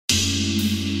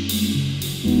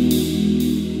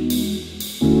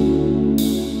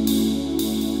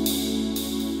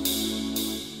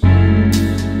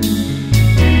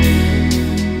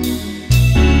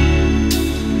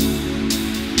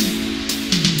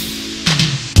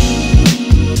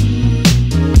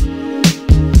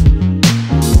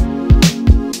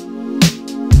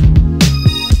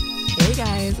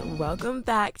welcome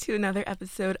back to another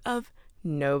episode of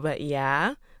No But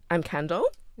Yeah. I'm Kendall.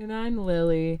 And I'm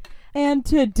Lily. And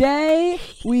today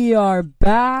we are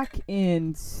back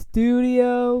in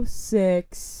Studio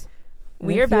 6.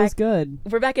 We are back. Good.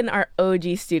 We're back in our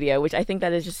OG studio, which I think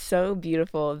that is just so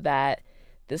beautiful that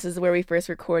this is where we first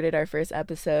recorded our first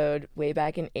episode way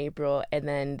back in April. And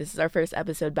then this is our first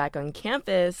episode back on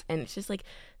campus. And it's just like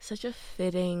such a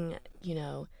fitting,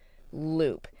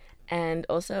 loop. And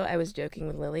also, I was joking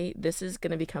with Lily, this is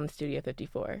going to become Studio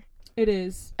 54. It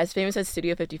is. As famous as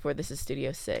Studio 54, this is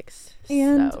Studio 6.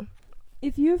 And so.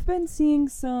 If you've been seeing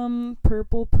some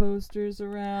purple posters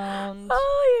around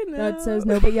that says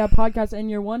No But Yeah Podcast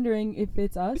and you're wondering if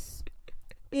it's us,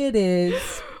 it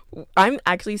is. I'm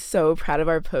actually so proud of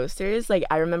our posters. Like,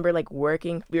 I remember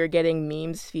working, we were getting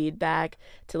memes feedback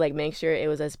to make sure it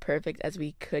was as perfect as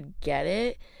we could get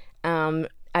it.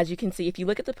 As you can see, if you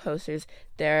look at the posters,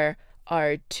 there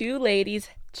are two ladies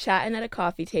chatting at a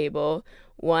coffee table.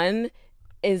 One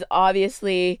is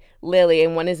obviously Lily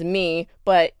and one is me,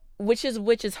 but which is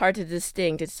hard to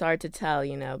distinct. It's hard to tell,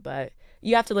 but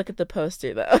you have to look at the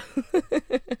poster though.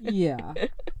 Yeah.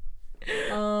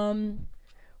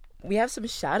 We have some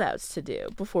shout outs to do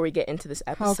before we get into this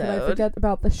episode. How could I forget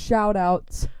about the shout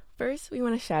outs? First, we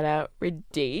want to shout out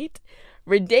Redate.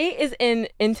 Redate is in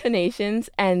Intonations,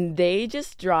 and they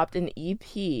just dropped an EP.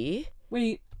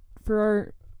 Wait,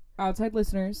 for our outside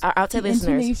listeners. Our outside listeners.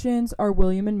 Intonations are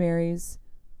William and Mary's,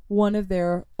 one of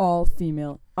their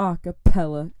all-female a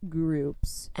cappella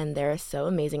groups. And they're so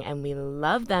amazing, and we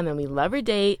love them, and we love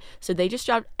Redate. So they just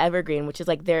dropped Evergreen, which is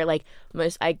their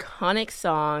most iconic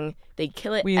song. They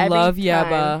kill it every time. Love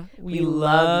Yabba. We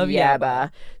love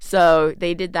Yabba. So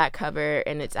they did that cover,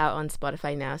 and it's out on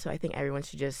Spotify now, so I think everyone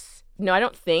should just... No, I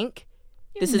don't think.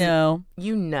 It's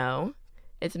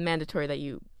mandatory that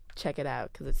you check it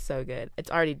out because it's so good.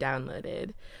 It's already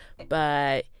downloaded.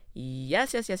 But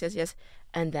yes.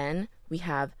 And then we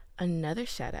have another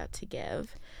shout out to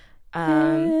give.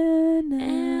 Anna.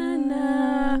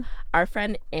 Our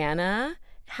friend Anna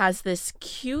has this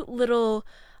cute little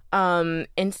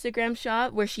Instagram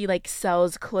shop where she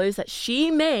sells clothes that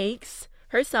she makes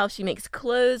herself. She makes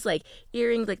clothes,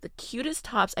 earrings, the cutest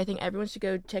tops. I think everyone should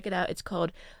go check it out. It's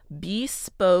called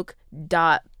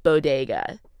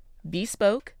bespoke.bodega.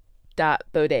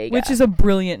 Bespoke.bodega. Which is a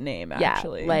brilliant name,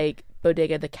 actually. Yeah,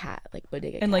 Bodega the cat,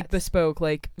 Bodega and cats. bespoke,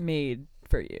 made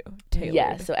for you, tailored.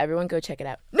 Yeah, so everyone go check it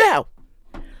out now.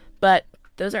 But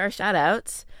those are our shout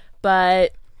outs.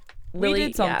 But we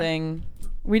did something. Yeah.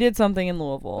 We did something in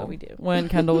Louisville. What we do? When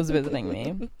Kendall was visiting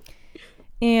me.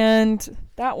 And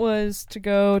that was to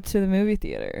go to the movie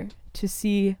theater to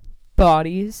see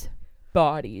Bodies.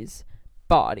 And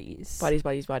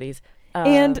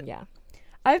yeah.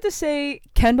 I have to say,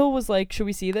 Kendall was like, should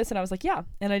we see this? And I was like, yeah.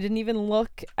 And I didn't even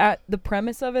look at the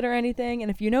premise of it or anything.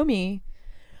 And if you know me,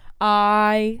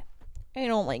 I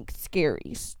don't like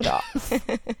scary stuff.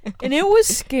 And it was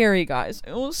scary, guys.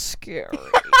 It was scary.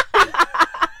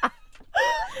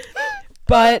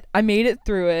 But I made it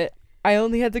through it. I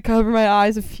only had to cover my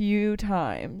eyes a few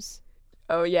times.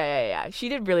 Oh, yeah. She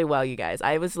did really well, you guys.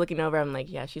 I was looking over. I'm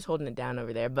like, yeah, she's holding it down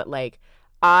over there. But,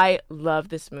 I love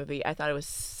this movie. I thought it was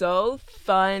so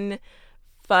fun,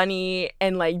 funny,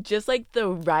 and, just, the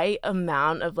right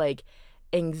amount of,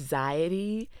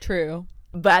 anxiety. True.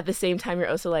 But at the same time, you're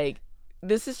also,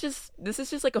 this is just,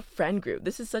 a friend group.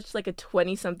 This is such, a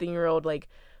 20-something-year-old,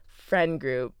 friend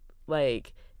group.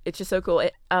 It's just so cool.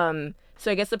 So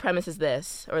I guess the premise is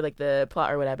this, or the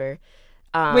plot or whatever.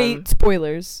 Wait,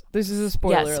 spoilers. This is a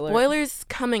spoiler alert. Spoilers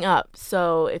coming up.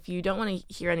 So if you don't want to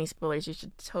hear any spoilers, you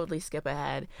should totally skip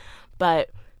ahead.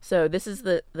 But so this is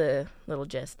the little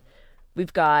gist.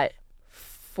 We've got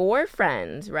 4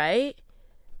 friends, right?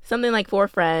 Something like 4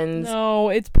 friends. No,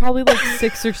 it's probably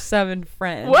 6 or 7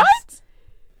 friends. What?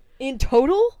 In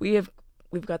total? We've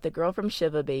got the girl from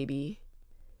Shiva Baby.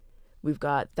 We've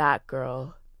got that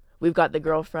girl. We've got the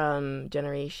girl from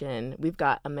Generation. We've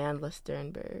got Amanda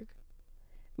Sternberg.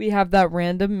 We have that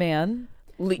random man.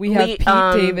 We have Pete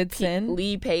Davidson.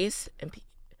 Lee Pace.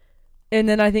 And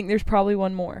then I think there's probably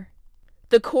one more.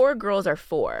 The core girls are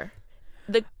 4.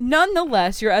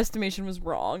 Nonetheless, your estimation was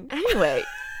wrong. Anyway.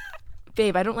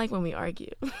 Babe, I don't like when we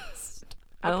argue.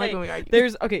 I don't like when we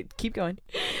argue. Okay, keep going.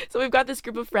 So we've got this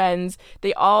group of friends.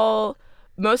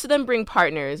 Most of them bring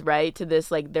partners, right, to this,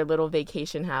 their little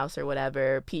vacation house or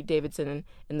whatever. Pete Davidson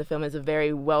in the film is a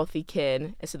very wealthy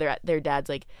kid. So their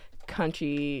dad's,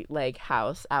 country,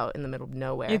 house out in the middle of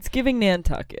nowhere. It's giving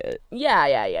Nantucket.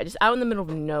 Yeah. Just out in the middle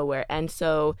of nowhere. And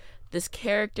so this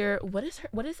character, what is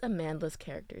Amanda's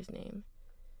character's name?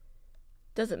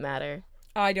 Doesn't matter.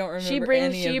 I don't remember She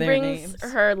brings any of their names.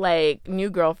 her like new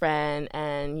girlfriend,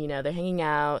 and they're hanging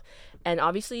out, and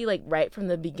obviously like right from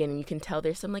the beginning you can tell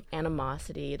there's some like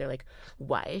animosity. They're like,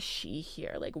 why is she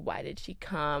here? Like, why did she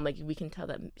come? Like, we can tell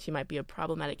that she might be a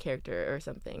problematic character or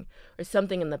something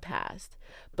in the past.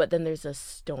 But then there's a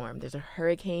storm, there's a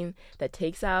hurricane that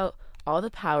takes out all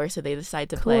the power, so they decide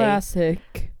to play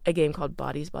a game called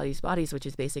Bodies, Bodies, Bodies, which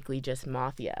is basically just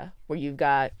Mafia, where you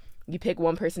pick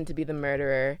one person to be the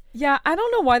murderer. Yeah, I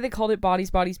don't know why they called it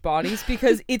Bodies, Bodies, Bodies,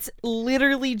 because it's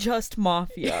literally just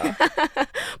Mafia.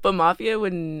 But Mafia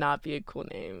would not be a cool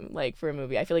name, like, for a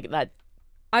movie. I feel like that.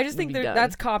 I just think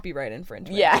that's copyright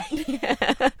infringement. Yeah.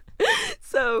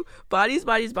 So, Bodies,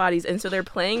 Bodies, Bodies. And so they're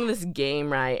playing this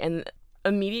game, right? And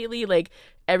immediately, like,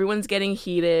 everyone's getting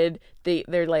heated.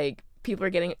 They're like, people are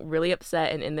getting really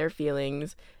upset and in their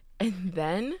feelings. And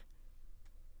then...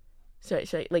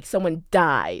 like someone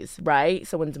dies, right?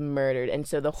 Someone's murdered, and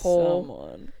so the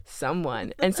whole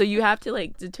someone, and so you have to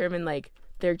like determine, like,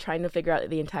 they're trying to figure out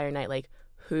the entire night, like,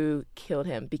 who killed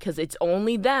him, because it's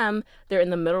only them. They're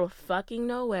in the middle of fucking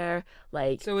nowhere,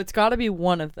 like, so it's got to be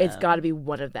one of them. It's got to be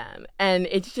one of them, and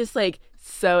it's just like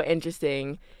so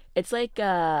interesting. It's like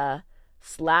a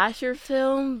slasher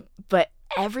film, but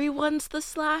everyone's the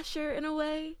slasher in a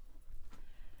way.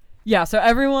 Yeah, so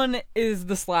everyone is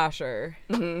the slasher.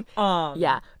 Mm-hmm.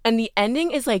 Yeah, and the ending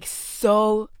is like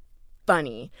so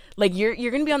funny. Like, you're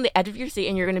gonna be on the edge of your seat,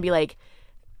 and you're gonna be like,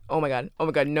 oh my god,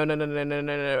 no,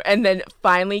 and then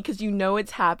finally, because you know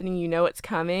it's happening, you know it's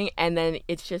coming, and then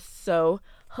it's just so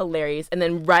hilarious. And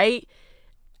then right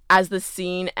as the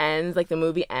scene ends, like the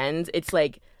movie ends, it's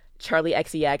like Charlie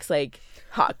XCX, like,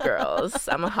 hot girls.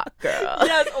 I'm a hot girl.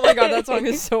 Yes. Oh my god, that song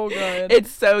is so good.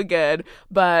 It's so good,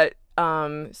 but.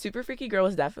 Super Freaky Girl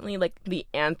is definitely like the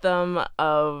anthem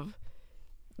of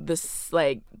this,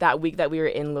 like, that week that we were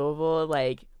in Louisville.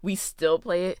 Like, we still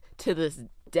play it to this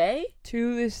day.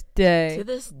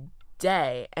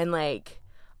 And like,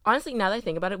 honestly, now that I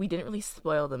think about it, we didn't really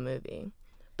spoil the movie,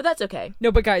 but that's okay.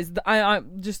 No, but guys, I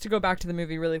just to go back to the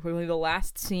movie really quickly, the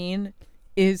last scene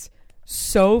is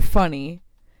so funny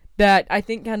that I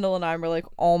think Kendall and I were like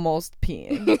almost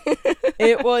peeing.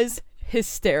 It was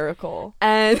hysterical.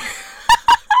 And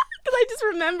because I just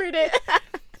remembered it.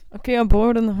 Okay, I'm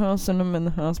bored in the house and I'm in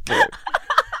the hospital.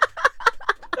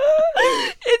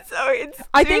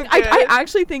 I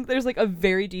actually think there's like a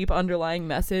very deep underlying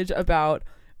message about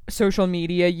social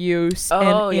media use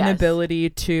and inability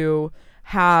to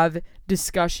have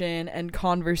discussion and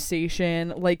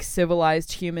conversation like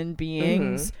civilized human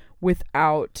beings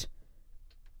without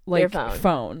like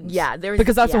phones. Yeah,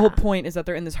 because that's the whole point, is that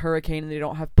they're in this hurricane and they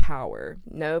don't have power.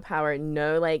 No power,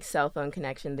 no like cell phone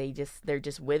connection. They're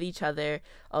just with each other.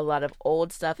 A lot of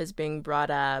old stuff is being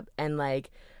brought up, and like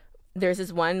there's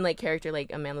this one like character,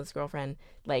 like Amanda's girlfriend,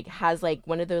 like has like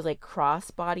one of those like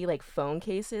crossbody like phone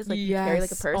cases, like you carry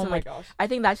like a purse. Oh my like, gosh. I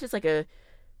think that's just like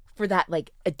for that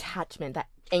like attachment, that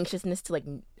anxiousness to like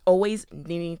always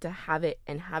needing to have it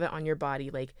on your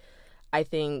body. Like, I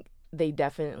think they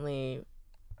definitely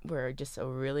were just a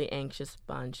really anxious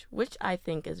bunch, which I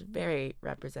think is very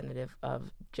representative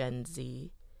of Gen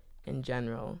Z in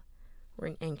general. We're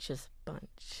an anxious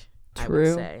bunch, I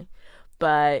would say.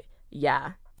 But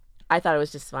yeah, I thought it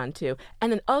was just fun too.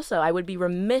 And then also, I would be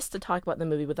remiss to talk about the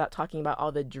movie without talking about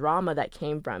all the drama that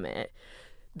came from it.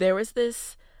 There was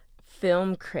this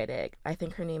film critic, I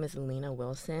think her name is Lena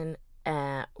Wilson,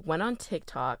 went on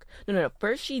TikTok. No.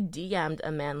 First she DM'd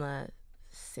Amanda,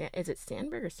 is it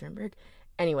Sandberg or Sternberg?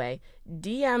 Anyway,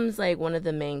 DM's like one of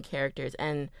the main characters,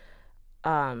 and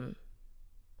hold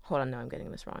on, no, I'm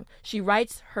getting this wrong. She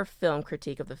writes her film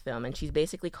critique of the film, and she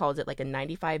basically calls it like a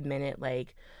 95-minute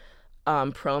like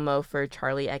promo for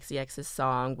Charlie XCX's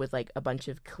song with like a bunch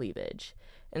of cleavage.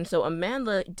 And so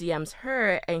Amanda DMs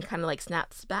her and kind of like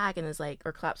snaps back and is like,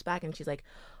 or claps back, and she's like,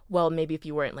 well, maybe if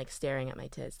you weren't like staring at my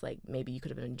tits, like maybe you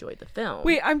could have enjoyed the film.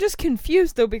 Wait, I'm just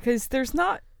confused though, because there's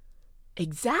not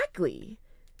exactly.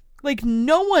 Like,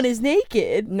 no one is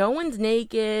naked. No one's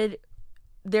naked.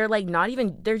 They're like not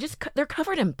even, they're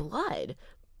covered in blood.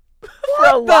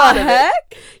 What the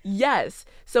heck? Yes.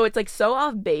 So it's like so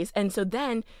off base. And so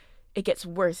then it gets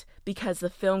worse because the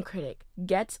film critic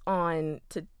gets on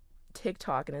to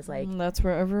TikTok and is like, that's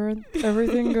where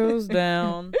everything goes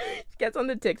down. Gets on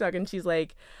the TikTok and she's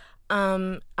like,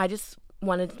 I just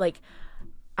wanted like,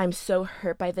 I'm so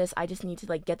hurt by this. I just need to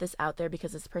like get this out there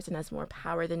because this person has more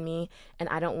power than me, and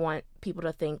I don't want people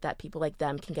to think that people like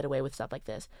them can get away with stuff like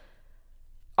this.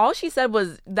 All she said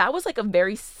was, that was like a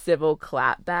very civil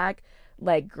clapback.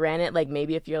 Like, granted, like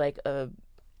maybe if you're like a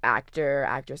actor,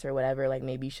 actress, or whatever, like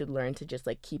maybe you should learn to just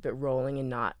like keep it rolling and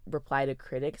not reply to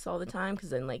critics all the time, because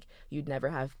then like you'd never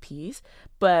have peace.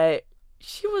 But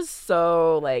she was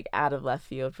so like out of left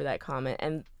field for that comment,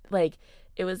 and like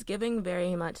it was giving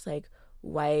very much like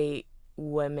white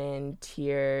women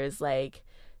tears, like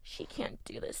she can't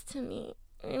do this to me.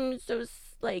 So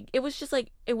like it was just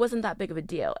like it wasn't that big of a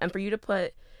deal, and for you to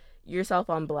put yourself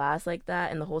on blast like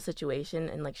that and the whole situation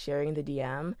and like sharing the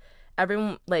DM,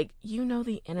 everyone, like, you know,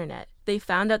 the internet, they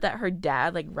found out that her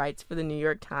dad like writes for the New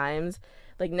York Times,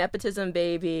 like nepotism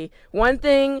baby. One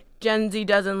thing Gen Z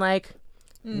doesn't like,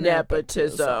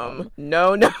 nepotism.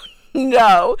 No, no,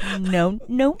 no. No,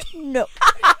 no, no.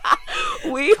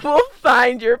 We will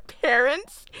find your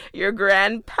parents, your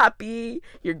grandpappy,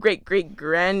 your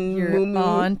great-great-grand Your moo-moo.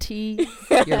 aunties,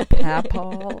 your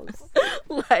papaws.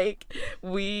 Like,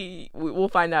 we will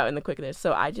find out in the quickness.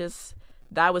 So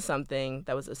that was something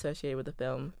that was associated with the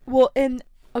film. Well, and,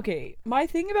 okay, my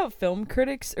thing about film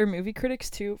critics or movie critics,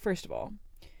 too, first of all,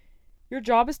 your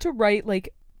job is to write,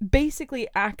 like, basically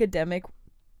academic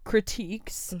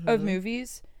critiques of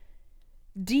movies.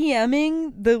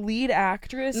 DMing the lead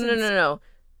actress. No.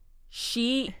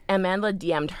 Amanda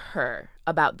DM'd her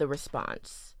about the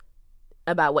response,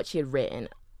 about what she had written.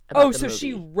 Oh, so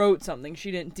she wrote something.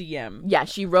 She didn't DM. Yeah,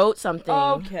 she wrote something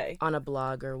okay. on a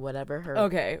blog or whatever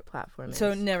her platform is.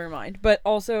 So never mind. But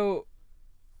also,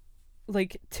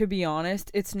 like, to be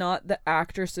honest, it's not the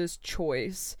actress's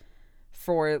choice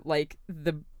for, like,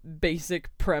 the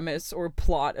basic premise or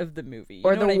plot of the movie.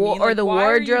 Or the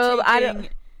wardrobe.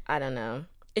 I don't know.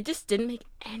 It just didn't make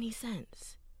any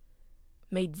sense.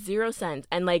 Made zero sense.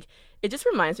 And, like, it just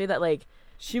reminds me that, like,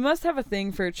 she must have a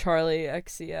thing for Charlie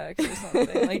XCX or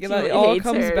something. Like, it all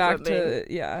comes back to,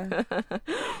 yeah.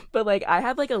 But, like, I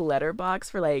had, like, a letterbox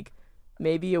for, like,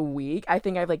 maybe a week. I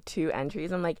think I have, like, 2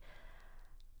 entries. I'm like,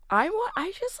 I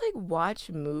just, like, watch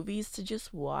movies to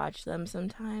just watch them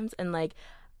sometimes. And, like,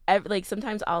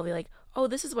 sometimes I'll be like, oh,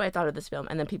 this is what I thought of this film.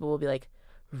 And then people will be like,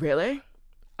 really?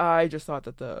 I just thought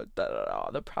that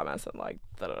the premise and like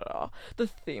the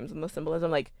themes and the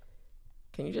symbolism, like,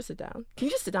 can you just sit down? Can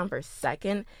you just sit down for a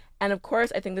second? And of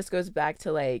course, I think this goes back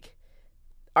to like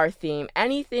our theme.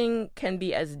 Anything can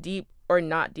be as deep or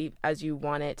not deep as you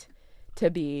want it to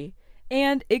be,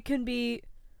 and it can be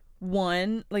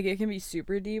it can be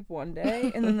super deep one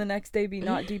day, and then the next day be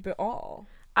not deep at all.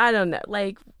 I don't know.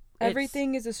 Like,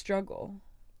 everything is a struggle.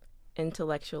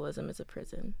 Intellectualism is a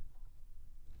prison.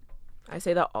 I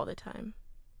say that all the time.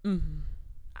 Mm-hmm.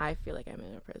 I feel like I'm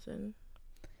in a prison.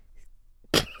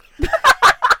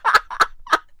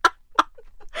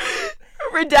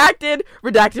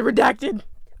 Redacted.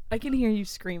 I can hear you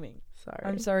screaming. Sorry.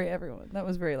 I'm sorry, everyone. That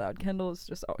was very loud. Kendall is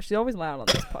just... she's always loud on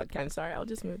this podcast. I'm sorry. I'll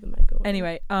just move the mic over.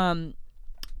 Anyway,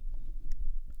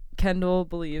 Kendall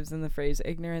believes in the phrase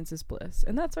ignorance is bliss,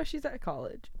 and that's why she's at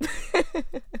college.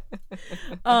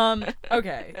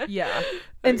 Okay, yeah.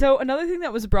 And so another thing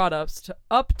that was brought up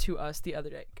to us the other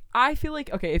day, I feel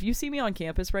like, okay, if you see me on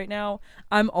campus right now,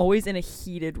 I'm always in a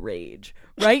heated rage.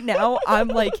 Right now, I'm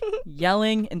like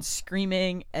yelling and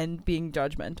screaming and being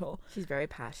judgmental. She's very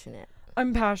passionate.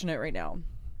 I'm passionate right now.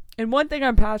 And one thing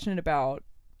I'm passionate about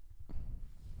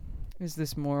is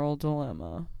this moral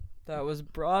dilemma that was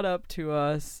brought up to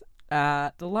us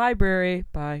at the library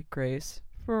by Grace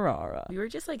Ferrara. We were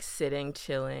just like sitting,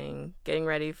 chilling, getting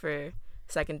ready for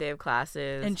second day of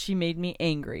classes. And she made me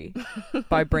angry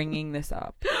by bringing this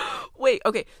up. Wait,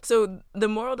 okay. So the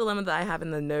moral dilemma that I have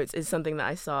in the notes is something that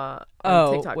I saw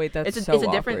on TikTok. Wait, that's it's so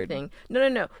a different awkward. thing.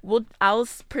 No. I'll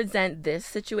present this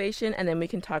situation and then we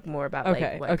can talk more about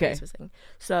like what Grace was saying.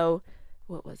 So,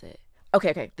 what was it?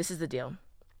 Okay. This is the deal.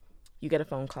 You get a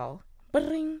phone call.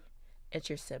 Bring. It's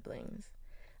your siblings.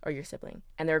 Or your sibling,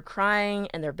 and they're crying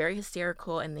and they're very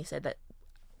hysterical, and they said that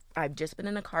I've just been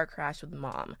in a car crash with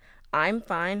mom. I'm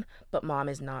fine, but mom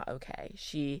is not okay.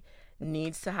 She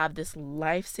needs to have this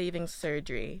life-saving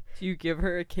surgery. Do you give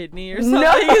her a kidney or something?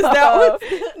 No, Is that what?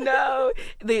 No.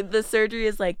 The surgery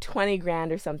is like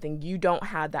 $20,000 or something. You don't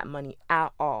have that money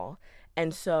at all,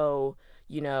 and so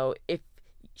if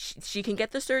she can get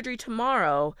the surgery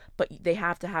tomorrow, but they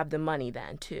have to have the money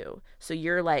then too. So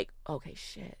you're like, okay,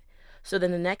 shit. So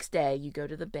then the next day you go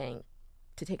to the bank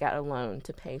to take out a loan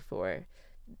to pay for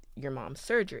your mom's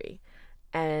surgery,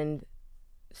 and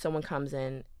someone comes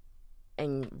in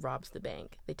and robs the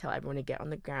bank. They tell everyone to get on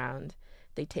the ground.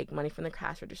 They take money from the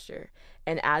cash register,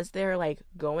 and as they're like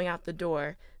going out the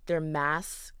door, their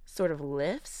mask sort of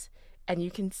lifts, and you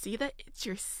can see that it's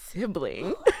your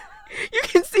sibling.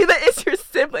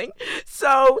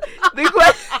 So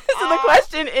the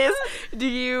question is, do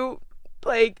you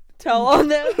like tell on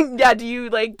them? Yeah, do you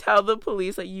like tell the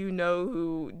police that you know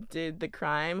who did the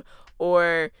crime,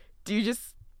 or do you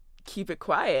just keep it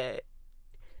quiet?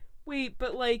 Wait,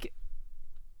 but like,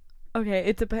 okay,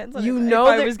 it depends on You if know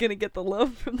I that- was gonna get the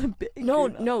loan from the bank.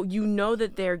 No, you know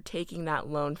that they're taking that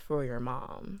loan for your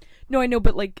mom. No, I know,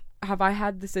 but like, have I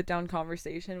had the sit down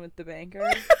conversation with the banker?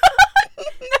 No.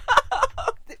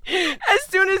 As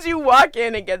soon as you walk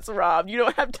in, it gets robbed. You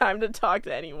don't have time to talk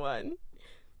to anyone.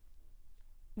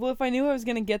 Well, if I knew I was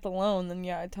gonna get the loan, then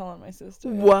yeah, I'd tell on my sister.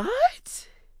 What?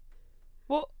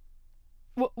 Well,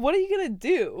 what are you gonna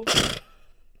do?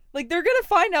 Like, they're gonna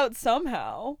find out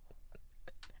somehow.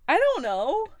 I don't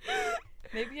know.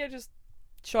 Maybe I just...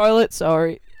 Charlotte,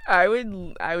 sorry. I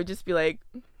would just be like,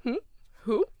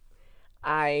 who?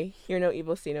 I hear no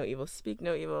evil, see no evil, speak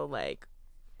no evil, like...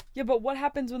 Yeah, but what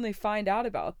happens when they find out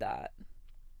about that?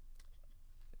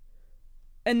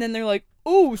 And then they're like,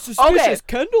 "Oh, suspicious! Okay.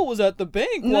 Kendall was at the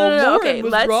bank No, while no, no, Lauren okay,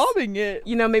 was let's- robbing it."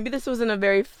 You know, maybe this wasn't a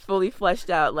very fully fleshed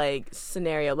out, like,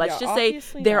 scenario. Let's Yeah, just say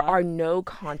obviously there not. are no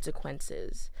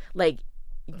consequences. Like,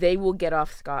 they will get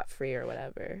off scot-free or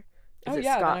whatever. Is Oh, it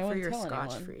yeah, then I scot-free wouldn't or tell anyone.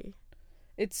 scotch-free?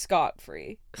 It's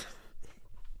scot-free.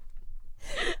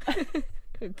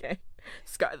 Okay.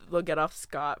 They'll get off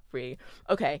scot-free.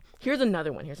 Okay, here's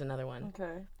another one.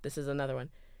 Okay. This is another one.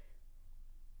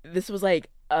 This was like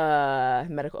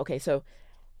medical. Okay, so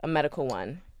a medical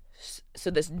one. So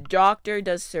this doctor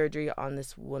does surgery on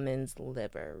this woman's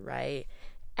liver, right?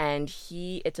 And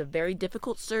it's a very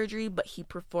difficult surgery, but he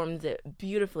performs it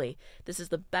beautifully. This is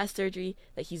the best surgery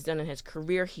that he's done in his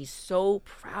career. He's so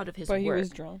proud of his But work. he was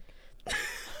drunk.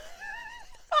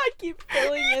 I keep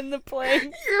filling in the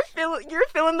blanks. You're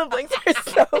filling the blanks are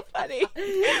so funny.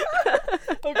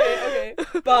 Okay.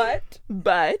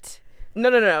 But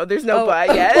no, there's no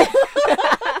but yet.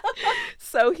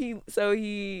 So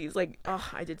he's like, oh,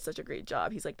 I did such a great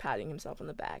job. He's like patting himself on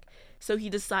the back. So he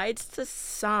decides to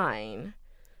sign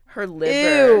her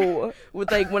liver Ew.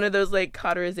 with like one of those like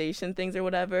cauterization things or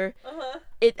whatever. Uh-huh.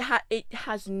 It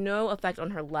has no effect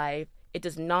on her life. It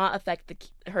does not affect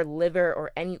her liver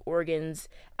or any organs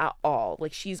at all.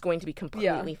 Like, she's going to be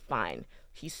completely fine.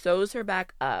 He sews her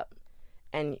back up,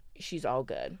 and she's all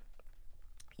good.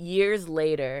 Years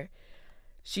later,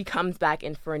 she comes back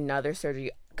in for another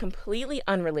surgery, completely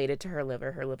unrelated to her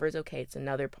liver. Her liver's okay. It's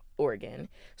another organ.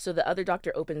 So the other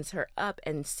doctor opens her up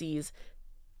and sees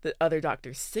the other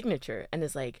doctor's signature and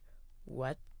is like,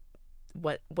 what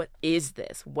is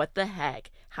this? What the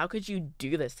heck? How could you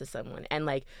do this to someone? And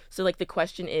like, so like the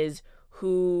question is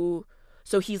who,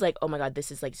 so he's like, oh my God, this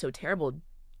is like so terrible.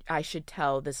 I should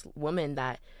tell this woman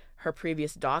that her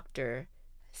previous doctor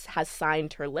has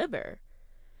signed her liver.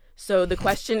 So the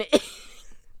question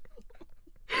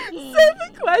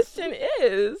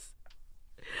is,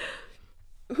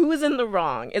 who is in the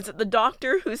wrong? Is it the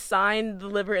doctor who signed the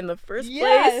liver in the first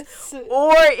place?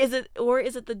 Or is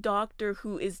it the doctor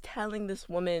who is telling this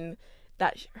woman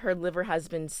that her liver has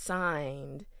been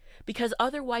signed? Because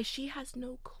otherwise she has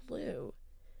no clue.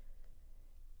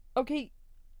 Okay.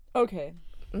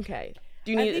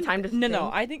 Do you need the time to think?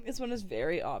 No, I think this one is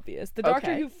very obvious. The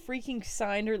doctor Okay. who freaking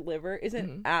signed her liver is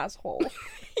an asshole.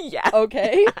 Yeah.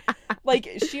 Okay? Like,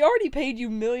 she already paid you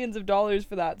millions of dollars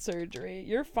for that surgery.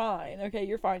 You're fine. Okay,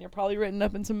 you're fine. You're probably written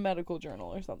up in some medical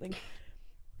journal or something.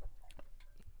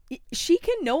 She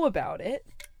can know about it.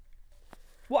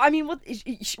 Well, I mean,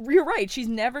 you're right. She's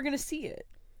never going to see it.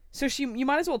 So you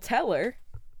might as well tell her.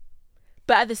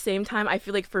 But at the same time, I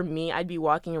feel like for me, I'd be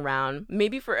walking around,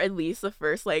 maybe for at least the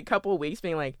first like couple of weeks,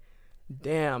 being like,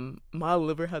 damn, my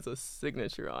liver has a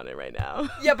signature on it right now.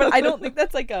 Yeah, but I don't think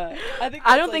that's like a...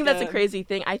 I don't think that's a crazy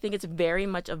thing. I think it's very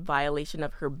much a violation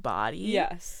of her body.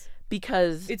 Yes.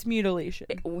 Because... It's mutilation.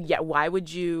 Yeah, why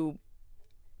would you...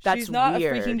 That's She's not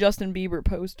weird. a freaking Justin Bieber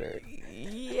poster.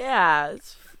 Yeah,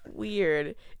 it's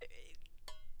weird.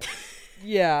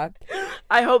 Yeah.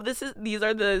 I hope these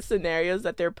are the scenarios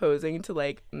that they're posing to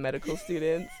like medical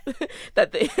students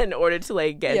that they, in order to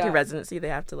like get into residency, they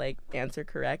have to like answer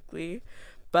correctly.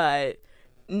 But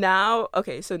now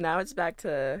it's back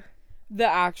to the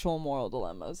actual moral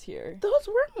dilemmas here. Those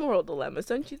were moral dilemmas,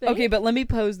 don't you think? Okay, but let me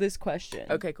pose this question.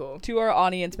 Okay, cool. To our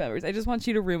audience members. I just want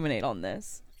you to ruminate on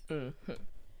this. Mm-hmm.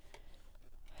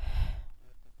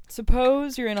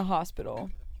 Suppose you're in a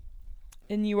hospital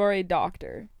and you are a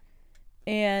doctor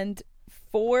and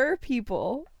 4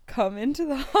 people come into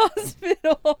the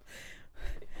hospital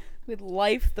with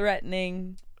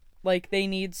life-threatening, like they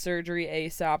need surgery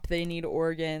ASAP, they need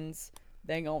organs,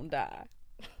 they gonna die.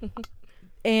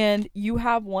 And you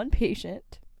have one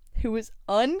patient who is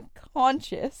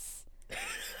unconscious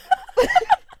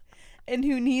and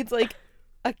who needs like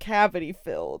a cavity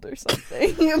filled or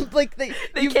something. Like they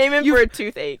came in for a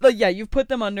toothache. Like, yeah, you've put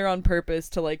them under on purpose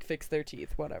to like fix their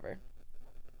teeth, whatever.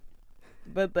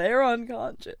 But they're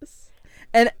unconscious.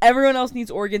 And everyone else needs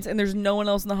organs, and there's no one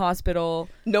else in the hospital.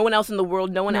 No one else in the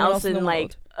world. No one else in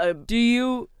like Do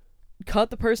you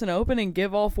cut the person open and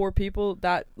give all 4 people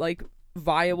that like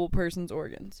viable person's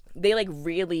organs? They like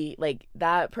really like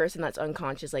that person that's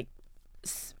unconscious like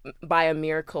by a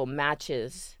miracle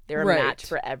matches. They're a match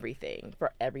for everything,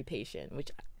 for every patient.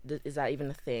 Which is that even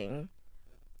a thing?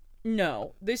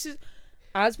 No, this is,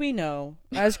 as we know,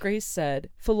 as Grace said,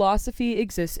 philosophy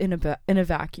exists in a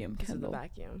vacuum. This is a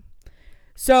vacuum.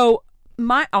 So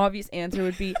my obvious answer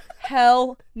would be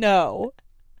hell no.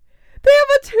 They have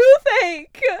a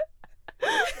toothache. They're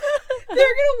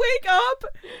gonna wake up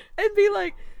and be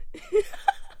like,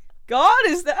 God,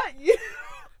 is that you?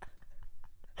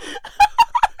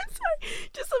 Sorry.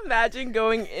 Just imagine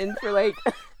going in for like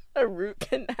a root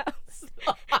canal.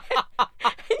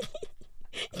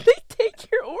 They take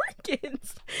your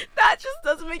organs. That just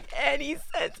doesn't make any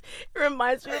sense. It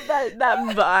reminds me of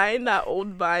that vine, that old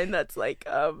vine that's like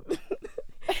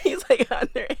he's like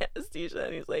under anesthesia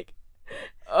and he's like,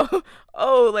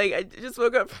 oh, like I just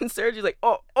woke up from surgery, like,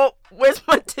 oh, where's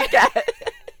my ticket?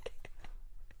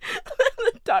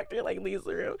 The doctor like leaves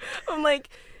the room. I'm like,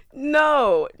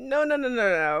 no.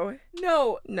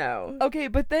 Okay,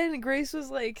 but then Grace was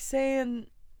like saying,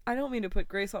 I don't mean to put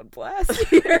Grace on blast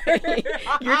here.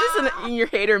 You're just in your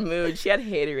hater mood. She had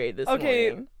haterade this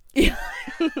morning. Yeah.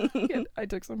 I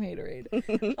took some haterade.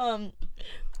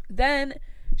 Then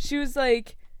she was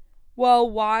like, well,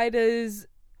 why does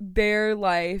their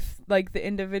life, like the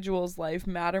individual's life,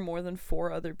 matter more than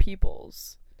 4 other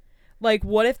people's? Like,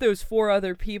 what if those 4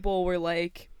 other people were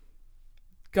like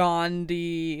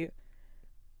Gandhi,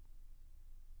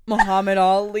 Muhammad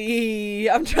Ali?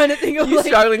 I'm trying to think of you like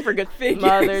struggling for good figures.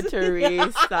 Mother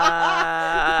Teresa,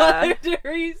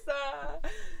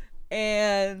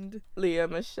 and Leah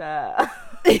Michelle.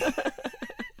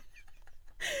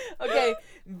 Okay,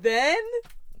 then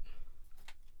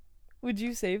would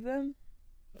you save them?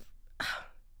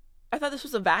 I thought this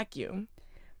was a vacuum.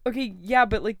 Okay, yeah,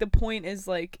 but like the point is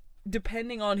like,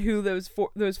 depending on who those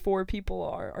four people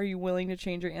are you willing to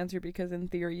change your answer because in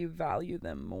theory you value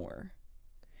them more?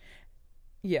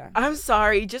 Yeah. I'm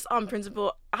sorry, just on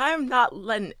principle, I'm not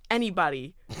letting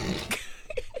anybody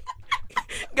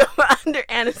go under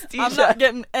anesthesia. I'm not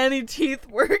getting any teeth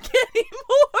work anymore.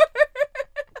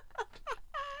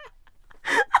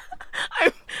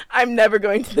 I'm never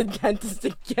going to the dentist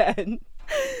again.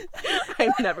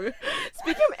 I'm never.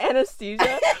 Speaking of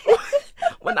anesthesia,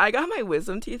 when I got my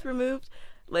wisdom teeth removed,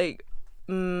 like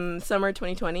summer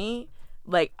 2020,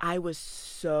 like I was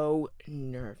so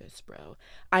nervous, bro.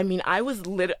 I mean, I was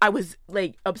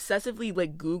like obsessively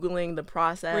like Googling the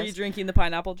process. Were you drinking the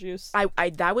pineapple juice? I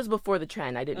that was before the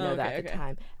trend. I didn't know that at the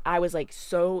time. I was like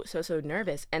so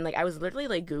nervous, and like I was literally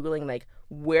like Googling like,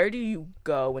 where do you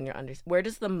go when you're under? Where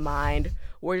does the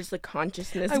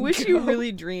consciousness? I wish go? you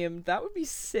really dreamed. That would be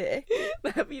sick.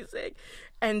 That'd be sick.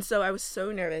 And so I was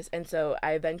so nervous, and so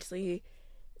I eventually,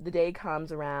 the day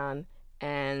comes around,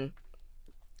 and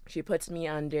she puts me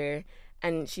under,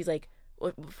 and she's like,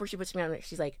 well, before she puts me under,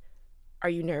 she's like, are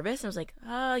you nervous? And I was like,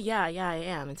 yeah, I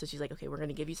am. And so she's like, okay, we're going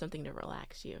to give you something to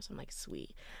relax you. So I'm like,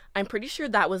 sweet. I'm pretty sure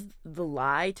that was the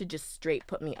lie to just straight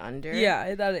put me under.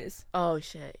 Yeah, that is. Oh,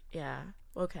 shit. Yeah.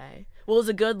 Okay. Well, it was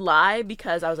a good lie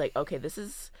because I was like, okay, this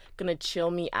is going to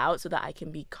chill me out so that I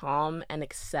can be calm and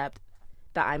accept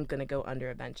that I'm going to go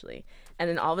under eventually. And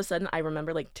then all of a sudden, I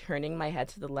remember like turning my head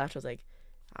to the left. I was like,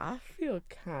 I feel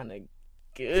kind of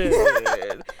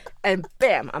good. And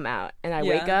bam, I'm out. And I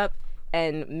wake up.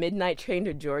 And Midnight Train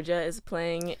to Georgia is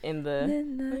playing in the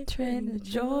Midnight Train to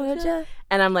Georgia.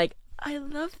 And I'm like, I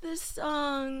love this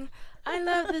song.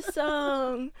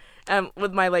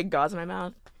 With my like gauze in my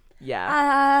mouth.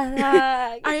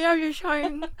 Yeah. I know you're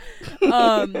trying.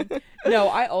 No,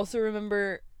 I also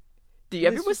remember. Do you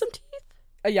have your wisdom teeth?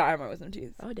 Yeah, I have my wisdom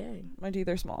teeth. Oh dang. My teeth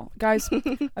are small. Guys,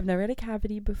 I've never had a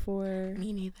cavity before.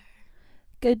 Me neither.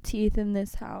 Good teeth in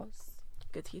this house.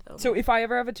 Good teeth though. So if I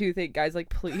ever have a toothache, guys, like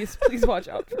please watch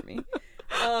out for me.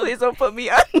 Please don't put me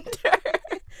under.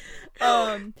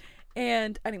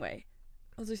 And anyway,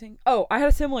 what was I saying? Oh, I had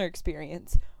a similar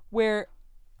experience where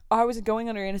I was going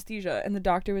under anesthesia and the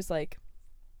doctor was like,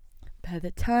 by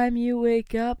the time you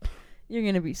wake up, you're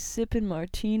gonna be sipping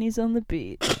martinis on the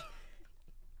beach.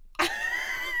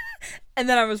 And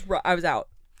then I was out.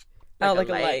 Out like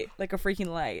a light. Like a freaking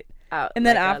light. Out. And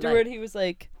then afterward he was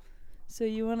like, so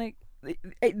you want to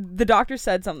the doctor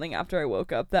said something after I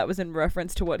woke up that was in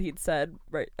reference to what he'd said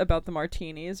right about the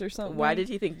martinis or something. Why did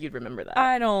he think you'd remember that?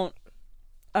 I don't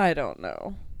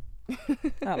know.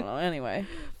 I don't know. Anyway,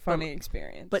 funny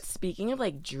experience. But speaking of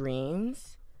like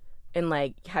dreams and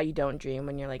like how you don't dream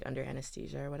when you're like under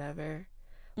anesthesia or whatever,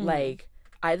 like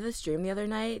I had this dream the other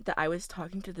night that I was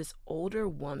talking to this older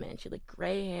woman. She had like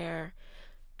gray hair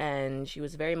and she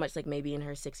was very much like maybe in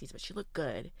her 60s, but she looked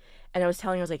good. And I was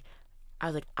telling her, I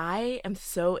was like, I am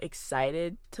so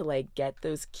excited to like get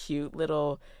those cute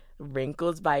little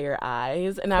wrinkles by your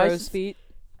eyes. And I was Crow's feet.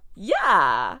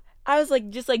 Yeah. I was like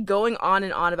just like going on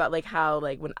and on about like how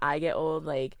like when I get old,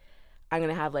 like I'm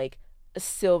gonna have like a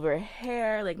silver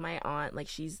hair. Like my aunt, like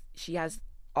she has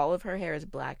all of her hair is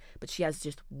black, but she has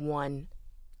just one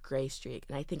gray streak,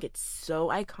 and I think it's so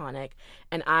iconic.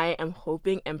 And I am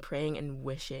hoping and praying and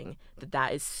wishing that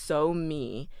that is so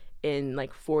me in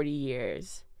like 40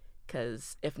 years.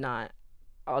 Because if not,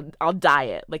 I'll dye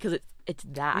it. Like, because it's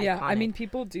that iconic. Yeah, I mean,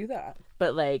 people do that.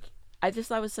 But, like, I just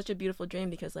thought it was such a beautiful dream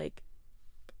because, like,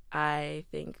 I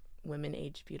think women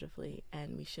age beautifully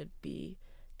and we should be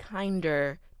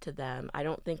kinder to them. I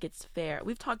don't think it's fair.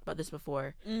 We've talked about this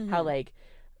before. How, like,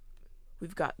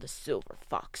 we've got the silver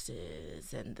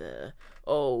foxes and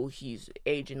he's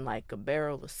aging like a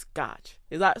barrel of scotch.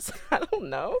 Is that, I don't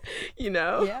know, you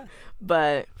know? Yeah.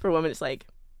 But for women, it's like,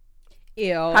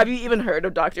 ew. Have you even heard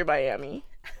of Dr. Miami?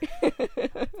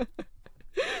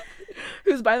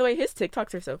 Who's, by the way, his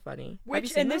TikToks are so funny.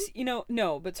 Which, and this, you know,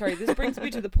 no, but sorry, this brings me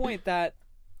to the point that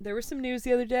there was some news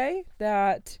the other day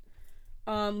that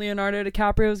Leonardo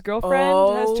DiCaprio's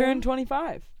girlfriend has turned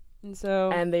 25.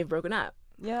 And they've broken up.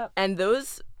 Yeah. And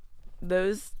those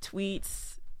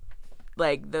tweets,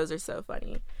 like, those are so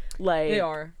funny. Like, they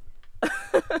are.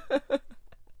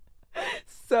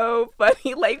 So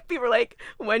funny. Like, people are like,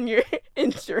 when your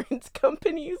insurance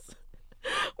companies,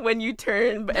 when you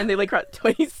turn and they like cross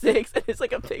 26 and it's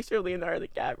like a picture of Leonardo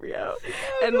DiCaprio.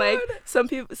 And like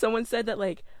someone said that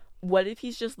like, what if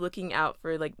he's just looking out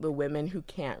for like the women who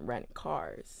can't rent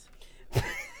cars?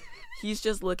 He's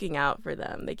just looking out for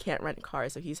them. They can't rent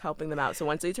cars, so he's helping them out. So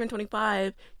once they turn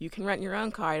 25, you can rent your own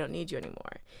car. I don't need you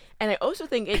anymore. And I also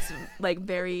think it's like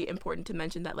very important to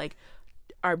mention that like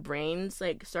our brains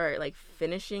like start like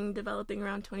finishing developing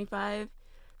around 25.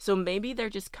 So maybe they're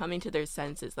just coming to their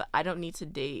senses that I don't need to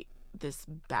date this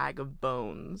bag of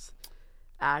bones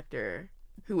actor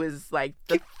who is like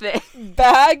the thing.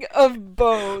 Bag of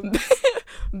bones.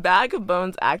 Bag of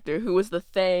bones actor who was the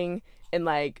thing in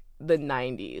like the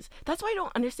 90s. That's why I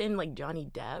don't understand like Johnny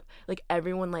Depp. Like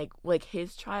everyone like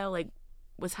his trial like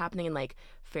was happening in like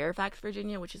Fairfax,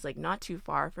 Virginia, which is like not too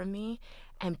far from me,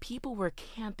 and people were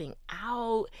camping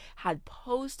out, had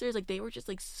posters, like they were just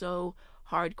like so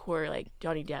hardcore like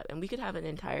Johnny Depp. And we could have an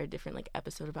entire different like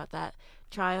episode about that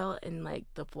trial and like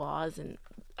the flaws and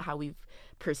how we've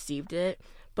perceived it.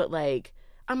 But like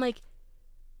I'm like,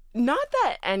 not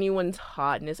that anyone's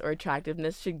hotness or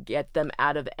attractiveness should get them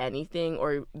out of anything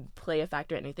or play a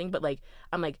factor in anything, but like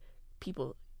I'm like,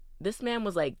 people, this man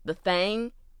was like the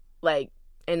thing like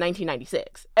in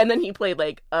 1996, and then he played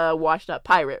like a washed up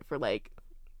pirate for like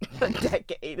a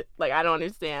decade. Like I don't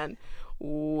understand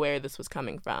where this was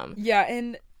coming from. Yeah,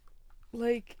 and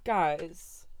like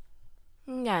guys,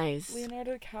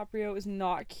 Leonardo DiCaprio is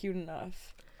not cute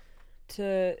enough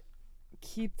to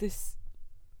keep this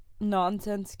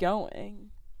nonsense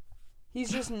going.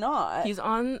 He's just not. He's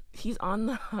on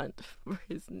the hunt for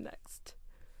his next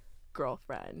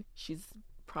girlfriend. She's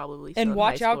probably still and in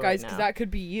watch high out, school guys, right because now. that could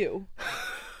be you.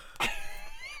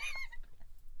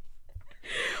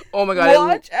 Oh my god!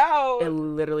 Watch out! It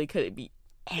literally could be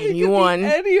anyone.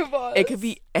 It could be any of us. It could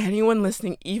be anyone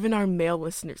listening, even our male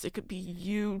listeners. It could be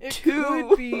you too. It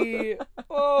could be.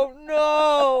 Oh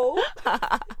no.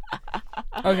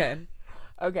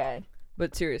 Okay.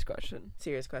 But serious question.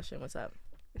 What's up?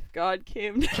 If God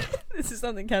came this is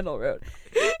something Kendall wrote.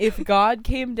 If God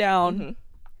came down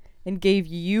and gave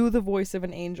you the voice of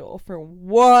an angel for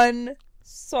one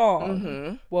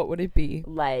song, what would it be?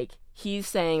 Like, he's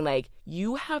saying, like,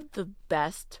 you have the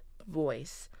best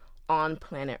voice on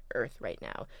planet Earth right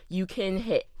now. You can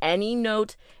hit any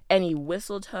note, any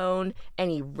whistle tone,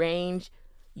 any range.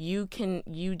 You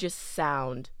just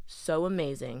sound so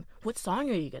amazing. What song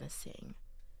are you gonna sing?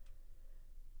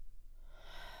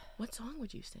 What song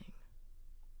would you sing?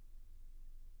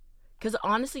 Because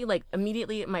honestly, like,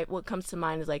 immediately what comes to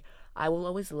mind is like, I will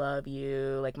always love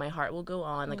you, like, my heart will go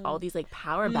on, like all these like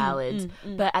power ballads.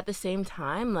 But at the same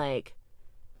time, like,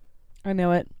 I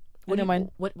know it. I know mine.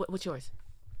 What's yours?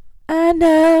 I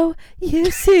know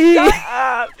you see.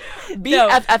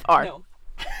 BFFR.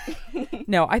 No.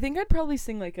 No, I think I'd probably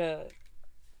sing like a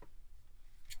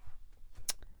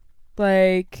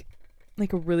like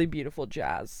a really beautiful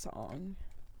jazz song.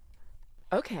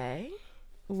 Okay.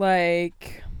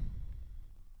 Like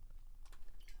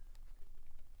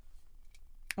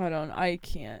I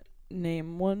can't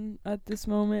name one at this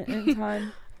moment in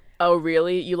time. Oh,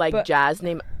 really? You like But- jazz?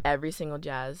 Name every single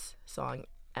jazz song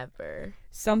ever.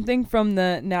 Something from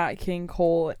the Nat King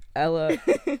Cole Ella.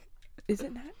 Is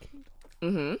it Nat King Cole?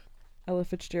 Mm-hmm. Ella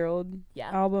Fitzgerald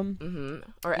Yeah. album?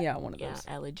 Mm-hmm. Or Yeah, one of those.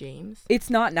 Ella James. It's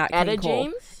not Nat King Etta Cole.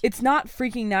 James? It's not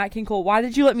freaking Nat King Cole. Why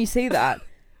did you let me say that?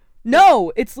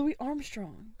 No, it's Louis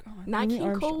Armstrong. God, Nat Louis King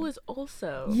Armstrong. Cole was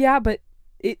also. Yeah, but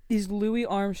it is Louis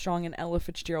Armstrong and Ella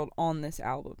Fitzgerald on this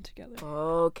album together.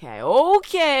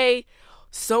 Okay.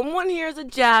 Someone here is a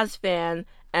jazz fan,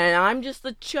 and I'm just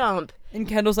the chump. And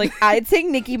Kendall's like, I'd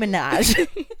sing Nicki Minaj.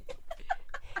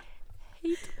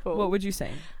 Cool. What would you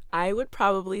sing? I would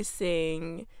probably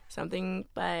sing something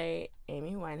by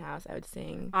Amy Winehouse. I would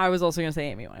sing. I was also gonna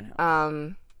say Amy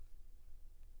Winehouse.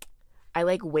 I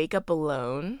like Wake Up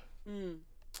Alone.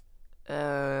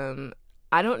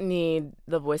 I don't need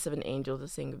the voice of an angel to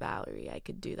sing Valerie. I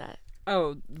could do that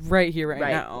Oh, right here, right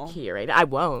now. here, right now. I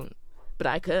won't, but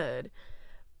I could.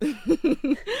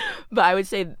 But I would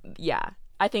say, yeah.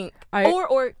 I think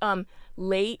or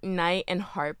Late Night and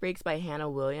Heartbreaks by Hannah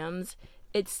Williams.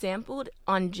 It's sampled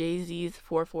on Jay-Z's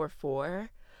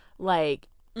 444. Like,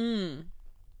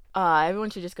 everyone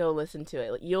should just go listen to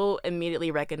it. Like, you'll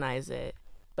immediately recognize it.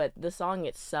 But the song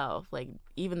itself, like,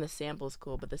 even the sample's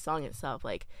cool, but the song itself,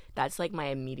 like, that's like my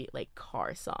immediate like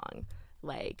car song.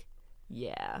 Like,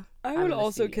 yeah. I would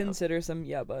also consider some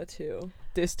Yebba too.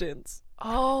 Distance.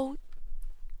 Oh,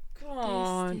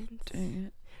 God Distance. dang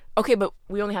it. Okay, but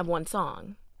we only have one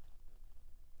song.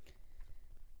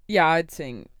 Yeah, I'd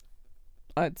sing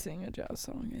a jazz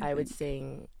song. I would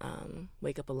sing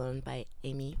Wake Up Alone by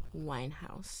Amy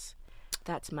Winehouse.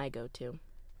 That's my go-to.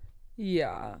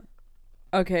 Yeah.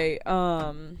 Okay,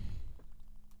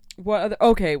 what other...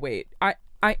 Okay, wait. I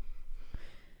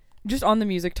just on the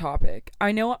music topic,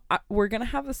 I know we're gonna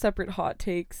have a separate hot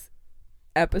takes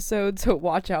episode, so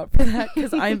watch out for that,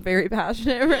 because I'm very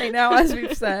passionate right now, as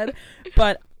we've said.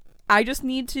 But I just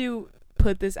need to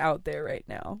put this out there right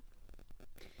now.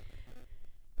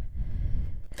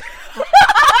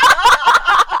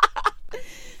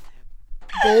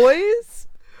 Boys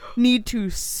need to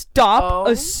stop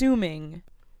assuming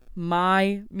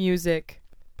my music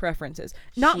preferences.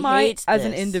 Not She my hates as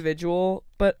an this. individual,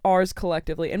 but ours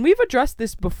collectively. And we've addressed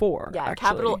this before. Yeah, actually.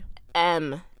 capital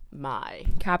M, my.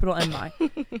 Capital M I.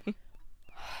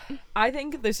 I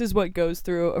think this is what goes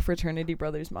through a fraternity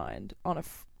brother's mind on a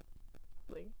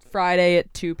Friday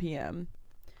at 2 p.m.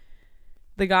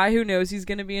 The guy who knows he's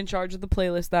going to be in charge of the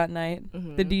playlist that night,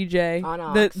 the DJ,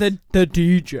 On the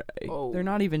DJ. Oh. They're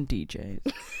not even DJs.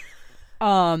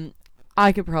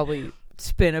 I could probably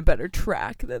spin a better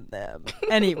track than them.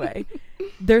 Anyway,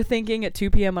 they're thinking at 2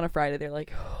 p.m. on a Friday, they're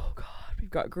like, oh God, we've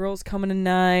got girls coming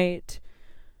tonight.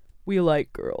 We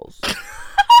like girls.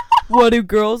 What do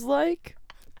girls like?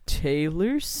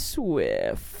 Taylor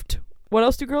Swift. What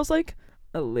else do girls like?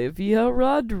 Olivia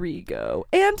Rodrigo.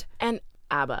 And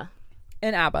ABBA.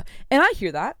 And ABBA. And I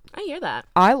hear that. I hear that.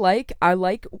 I like,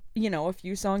 a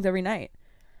few songs every night.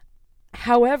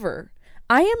 However,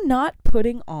 I am not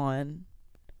putting on,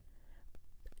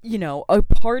 a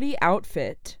party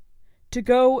outfit to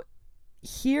go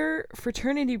hear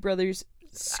fraternity brothers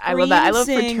I love that. I love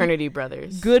sing Fraternity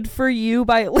Brothers. Good for You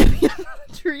by Olivia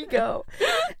Rodrigo.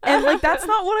 And, that's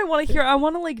not what I want to hear. I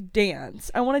want to,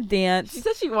 dance. I want to dance. She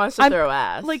said she wants to throw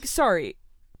ass. Sorry.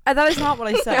 That is not what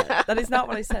I said. That is not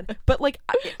what I said. But,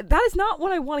 that is not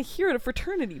what I want to hear at a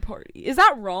fraternity party. Is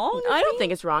that wrong? I don't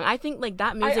think it's wrong. I think,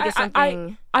 that music is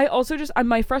something... I also just...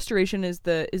 my frustration is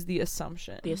the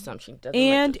assumption. The assumption.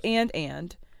 And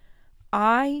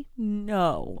I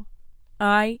know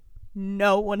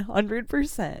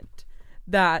 100%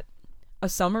 that a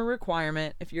summer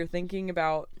requirement, if you're thinking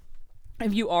about...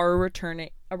 If you are a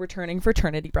returning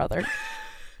fraternity brother...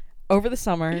 Over the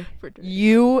summer,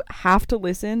 you have to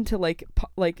listen to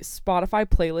Spotify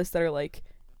playlists that are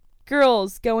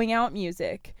girls going out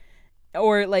music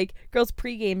or girls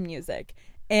pregame music,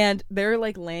 and they're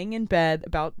laying in bed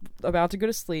about to go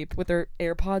to sleep with their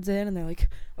AirPods in, and they're like,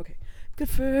 okay, good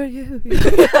for you.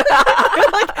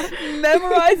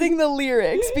 Memorizing the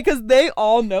lyrics because they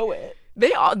all know it.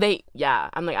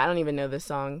 I'm I don't even know this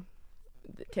song,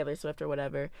 Taylor Swift or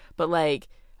whatever, but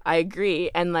I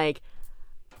agree, and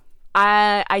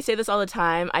I say this all the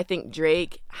time. I think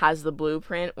Drake has the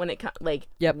blueprint when it comes.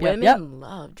 Women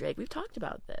love Drake. We've talked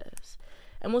about this,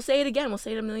 and we'll say it again, we'll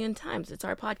say it a million times, it's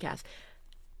our podcast,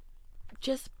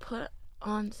 just put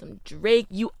on some Drake.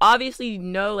 You obviously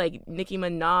know, like, Nicki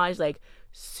Minaj, like,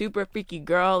 super freaky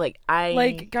girl. Like,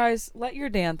 guys, let your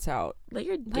dance out. Let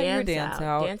your dance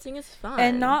out. Dancing is fun.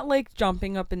 And not, like,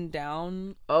 jumping up and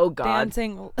down. Oh, God.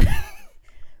 Dancing.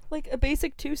 Like, a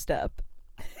basic two-step.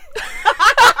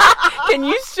 Can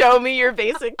you show me your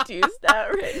basic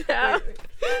two-step right now?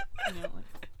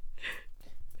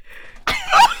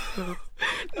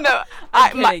 No,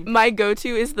 my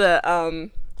go-to is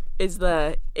it's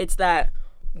that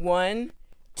 1,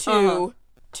 2,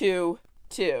 2,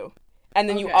 2, and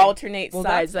then you alternate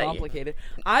sides. That's complicated.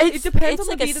 It depends on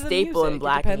the beat of the music. It's like a staple in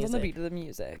black music. It depends on the beat of the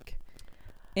music.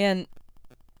 And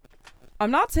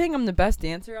I'm not saying I'm the best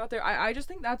dancer out there. I just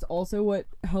think that's also what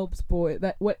helps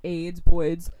what aids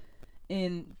boys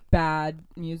in bad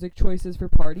music choices for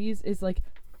parties is, like,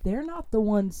 they're not the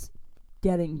ones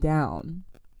getting down.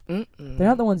 Mm-mm. They're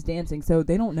not the ones dancing, so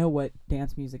they don't know what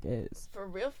dance music is. For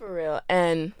real.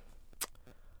 And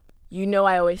you know,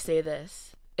 I always say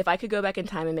this. If I could go back in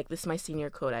time and make this my senior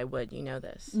quote, I would. You know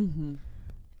this. Mm-hmm.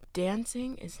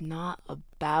 Dancing is not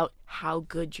about how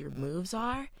good your moves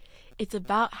are. It's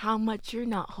about how much you're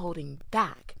not holding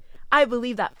back. I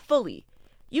believe that fully.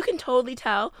 You can totally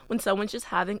tell when someone's just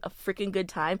having a freaking good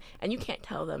time, and you can't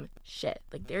tell them shit.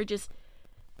 Like, they're just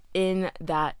in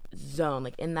that zone,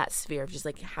 like in that sphere of just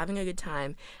like having a good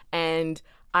time. And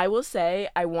I will say,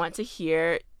 I want to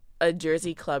hear a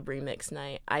Jersey Club remix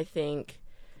night. I think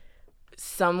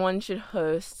someone should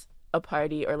host a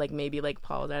party, or like maybe like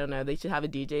Paul's, I don't know, they should have a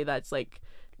DJ that's like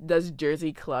does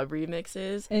Jersey Club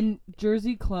remixes. And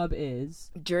Jersey Club remixes,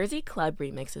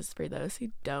 for those who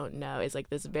don't know, is like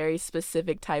this very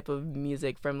specific type of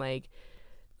music from like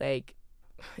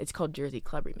it's called Jersey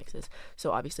Club remixes.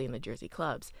 So obviously in the Jersey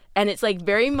clubs. And it's like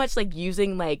very much like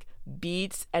using like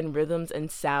beats and rhythms and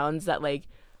sounds that like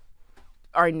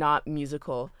are not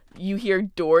musical. You hear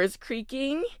doors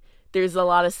creaking. There's a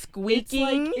lot of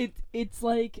squeaking. It's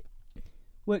like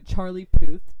what Charlie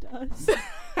Puth does.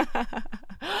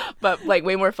 But like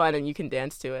way more fun, and you can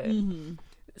dance to it. Mm-hmm.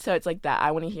 So it's like that. I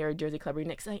want to hear a Jersey Club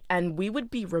remix. And we would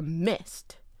be remiss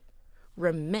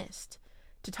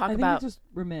to talk about... I think just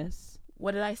remiss.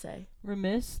 What did I say?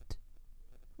 Remiss?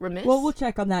 Remiss? We'll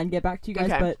check on that and get back to you guys,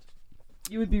 okay. But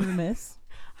you would be remiss.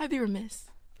 I'd be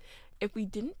remiss if we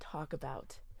didn't talk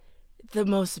about the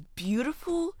most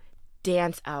beautiful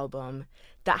dance album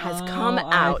that has come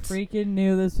out. I freaking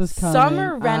knew this was coming.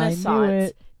 Summer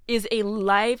Renaissance is a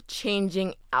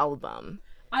life-changing album.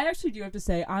 I actually do have to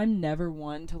say, I'm never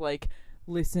one to, like,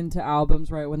 listen to albums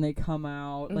right when they come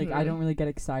out. Mm-hmm. Like, I don't really get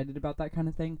excited about that kind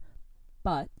of thing.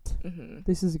 But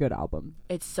this is a good album.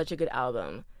 It's such a good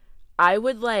album. I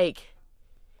would, like,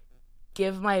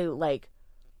 give my, like,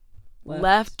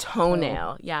 left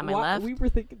toenail. Yeah, my left. We were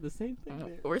thinking the same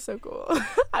thing. We're so cool.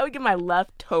 I would give my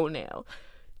left toenail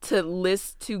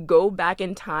to go back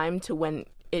in time to when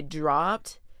it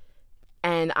dropped,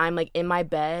 and I'm, like, in my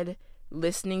bed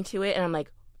listening to it, and I'm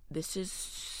like, this is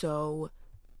so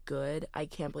good. I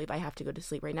can't believe I have to go to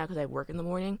sleep right now because I work in the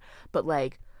morning. But,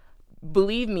 like,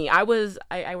 believe me, I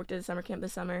worked at a summer camp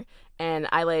this summer, and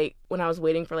I, like, when I was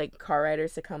waiting for, like, car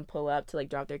riders to come pull up to, like,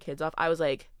 drop their kids off, I was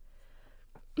like,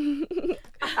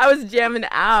 I was jamming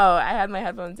out. I had my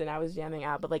headphones in, I was jamming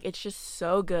out. But, like, it's just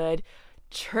so good.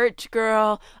 Church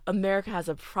Girl, America Has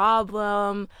a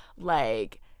Problem,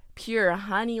 like, Pure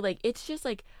Honey, like, it's just,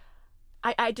 like,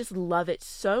 I just love it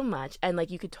so much. And, like,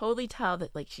 you could totally tell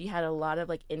that, like, she had a lot of,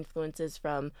 like, influences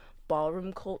from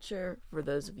ballroom culture. For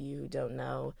those of you who don't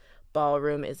know,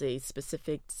 ballroom is a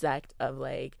specific sect of,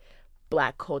 like,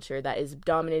 black culture that is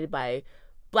dominated by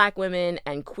black women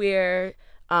and queer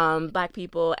black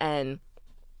people, and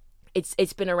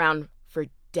it's been around for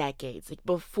decades. Like,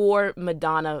 before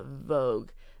Madonna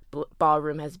Vogue,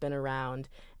 ballroom has been around,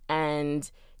 and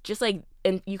just, like,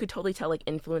 and you could totally tell, like,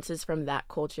 influences from that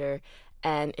culture.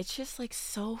 And it's just, like,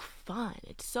 so fun.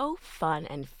 It's so fun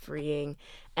and freeing.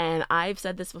 And I've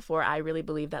said this before, I really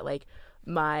believe that, like,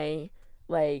 my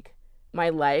life,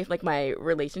 like, my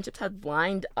relationships have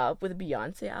lined up with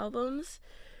Beyonce albums.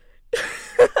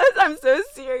 I'm so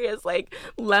serious. Like,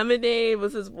 Lemonade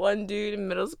was this one dude in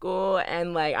middle school,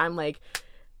 and, like, I'm like,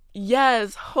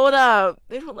 yes, hold up,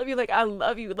 they don't love you like I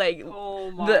love you. Like,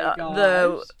 oh my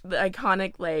the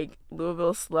iconic, like,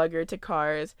 Louisville Slugger to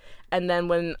Cars. And then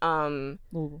when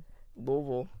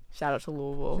Louisville, shout out to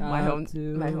Louisville, my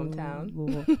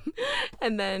hometown.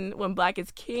 And then when Black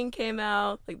is King came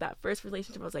out, like, that first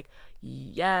relationship, I was like,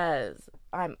 yes,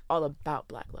 I'm all about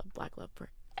black love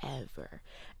forever.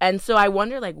 And so I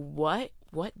wonder, like, what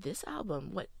this album,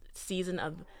 what season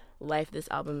of life this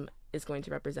album is going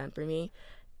to represent for me,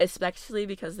 especially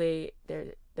because they're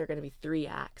going to be 3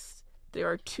 acts. There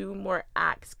are 2 more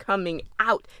acts coming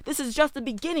out. This is just the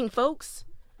beginning, folks.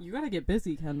 You gotta get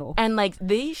busy, Kendall. And like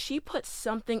she put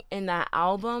something in that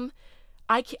album.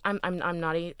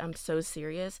 I'm so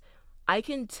serious. I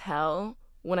can tell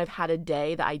when I've had a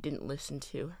day that I didn't listen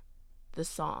to the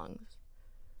songs.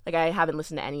 Like, I haven't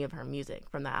listened to any of her music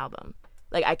from the album.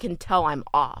 Like, I can tell I'm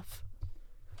off.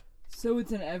 So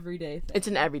it's an everyday thing. It's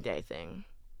an everyday thing.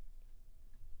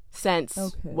 Since,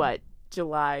 what,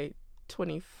 July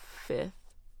 25th?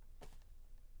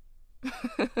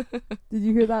 Did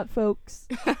you hear that, folks?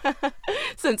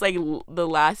 Since, like, the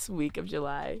last week of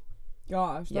July.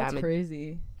 Gosh, that's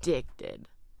crazy. Addicted.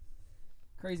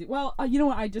 Crazy. Well, you know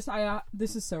what?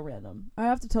 This is so random. I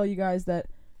have to tell you guys that,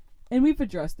 and we've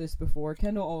addressed this before,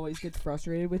 Kendall always gets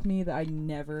frustrated with me that I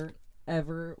never,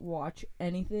 ever watch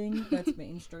anything that's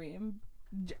mainstream.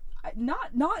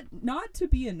 Not to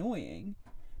be annoying,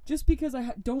 just because I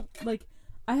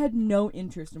had no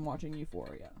interest in watching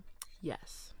Euphoria.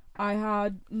 Yes. I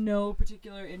had no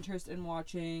particular interest in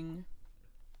watching...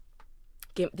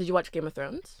 Did you watch Game of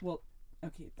Thrones? Well,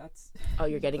 okay, that's... Oh,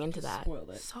 you're getting into that. Spoiled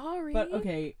it. Sorry. But,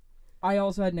 okay, I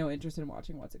also had no interest in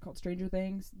watching, what's it called, Stranger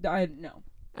Things? No.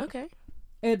 Okay.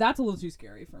 That's a little too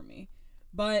scary for me.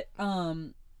 But,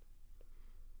 don't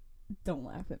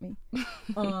laugh at me.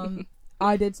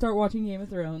 I did start watching Game of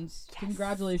Thrones. Yes.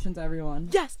 Congratulations, everyone.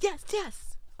 Yes.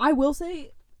 I will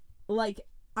say, like,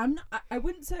 I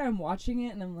wouldn't say I'm watching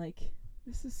it and I'm like,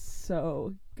 this is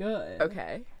so good.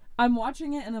 Okay. I'm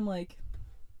watching it and I'm like,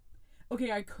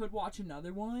 okay, I could watch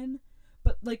another one,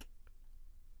 but like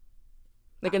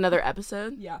another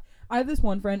episode? Yeah. I have this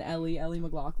one friend, Ellie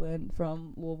McLaughlin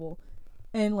from Louisville,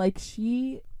 and like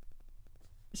she's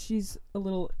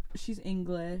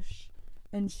English,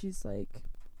 and she's like,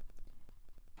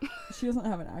 she doesn't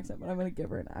have an accent, but I'm gonna give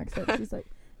her an accent. She's like,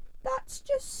 that's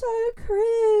just so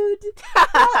crude.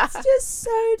 That's just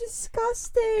so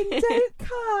disgusting. Don't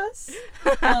cuss.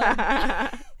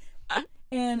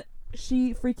 And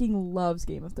she freaking loves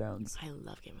Game of Thrones. I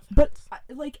love Game of Thrones.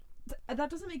 But,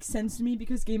 that doesn't make sense to me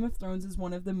because Game of Thrones is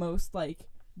one of the most, like,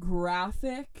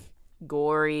 graphic...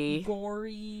 Gory,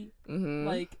 mm-hmm.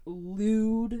 like,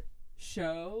 lewd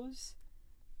shows.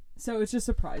 So it's just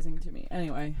surprising to me.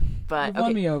 Anyway, but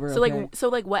won me over.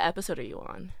 So what episode are you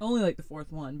on? Only like the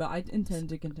 4th one, but I intend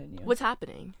to continue. What's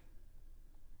happening?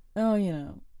 Oh, you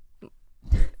know,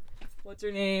 what's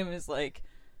her name is like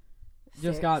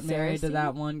just got married to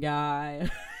that one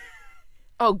guy.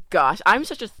 Oh gosh, I'm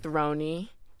such a throny.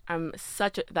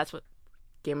 That's what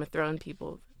Game of Thrones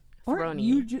people.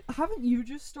 Throny. Haven't you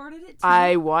just started it too?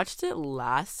 I watched it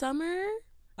last summer.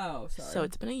 Oh, sorry. So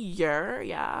it's been a year,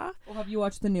 yeah. Well, have you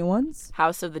watched the new ones?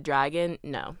 House of the Dragon?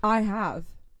 No. I have.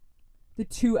 The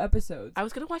 2 episodes. I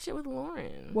was going to watch it with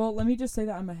Lauren. Well, let me just say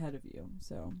that I'm ahead of you,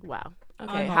 so. Wow.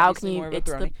 Okay, how can you...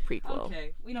 It's the prequel.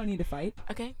 Okay, we don't need to fight.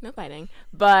 Okay, no fighting.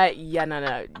 But, yeah,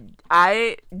 no.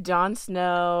 Jon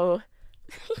Snow...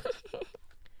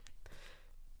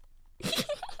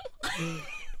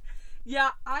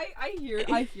 Yeah, I hear it.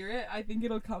 I think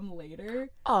it'll come later.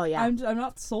 Oh, yeah. I'm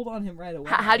not sold on him right away.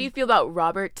 How do you feel about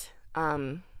Robert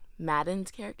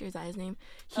Madden's character? Is that his name?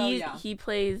 He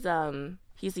plays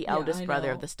he's the eldest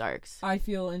brother of the Starks. I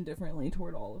feel indifferently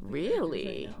toward all of them.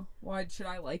 Really? Right. Why should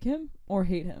I like him or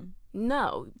hate him?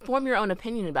 No, form your own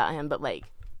opinion about him, but like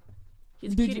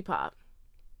he's a cutie pop.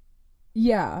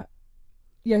 Yeah.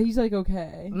 Yeah, he's like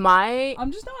okay.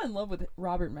 I'm just not in love with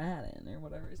Robert Madden or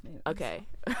whatever his name is. Okay.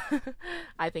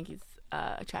 I think he's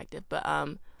attractive, but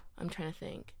I'm trying to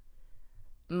think.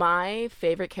 My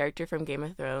favorite character from Game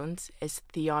of Thrones is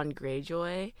Theon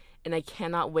Greyjoy, and I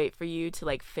cannot wait for you to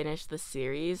like finish the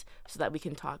series so that we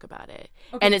can talk about it.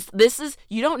 Okay. And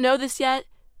you don't know this yet,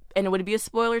 and it would be a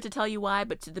spoiler to tell you why,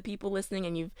 but to the people listening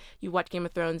and you've watched Game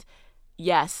of Thrones,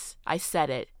 yes, I said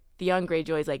it. Theon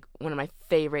Greyjoy is like one of my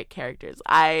favorite characters.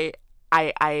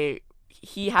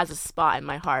 He has a spot in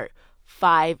my heart.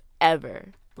 5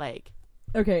 ever. Like,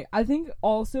 okay, I think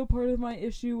also part of my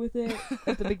issue with it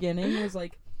at the beginning was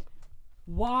like,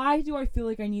 why do I feel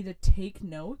like I need to take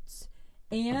notes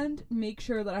and make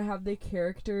sure that I have the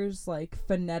characters like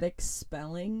phonetic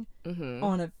spelling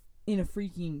in a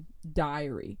freaking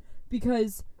diary?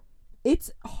 Because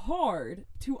it's hard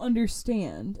to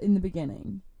understand in the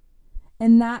beginning.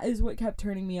 And that is what kept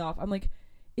turning me off. I'm like,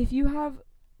 if you have,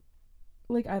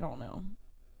 like, I don't know.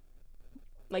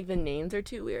 Like, the names are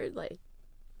too weird, like.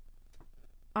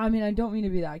 I mean, I don't mean to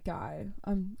be that guy.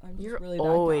 I'm just You're really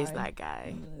always that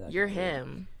guy. That guy. You're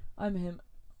him. I'm him.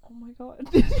 Oh my god.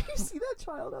 Did you see that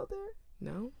child out there?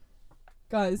 No.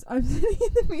 Guys, I'm sitting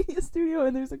in the media studio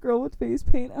and there's a girl with face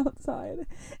paint outside,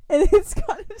 and it's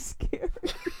kind of scary.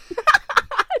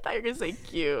 I thought you were gonna say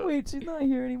cute. Wait, she's not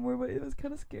here anymore, but it was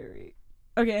kind of scary.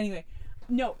 Okay, anyway.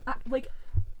 No,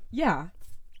 yeah.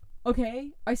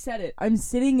 Okay, I said it. I'm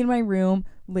sitting in my room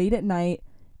late at night,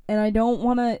 and I don't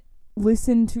want to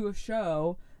listen to a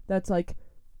show that's like,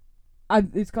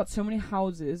 it's got so many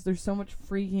houses, there's so much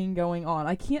freaking going on.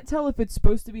 I can't tell if it's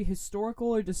supposed to be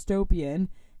historical or dystopian,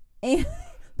 and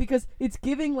because it's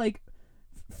giving, like,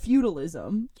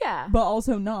 feudalism. Yeah. But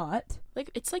also not.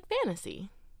 Like, it's like fantasy.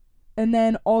 And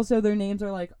then also their names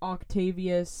are like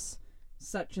Octavius,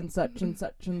 such and such and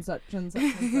such and such and such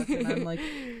and such, and I'm like,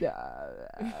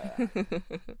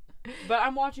 But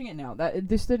I'm watching it now.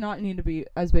 This did not need to be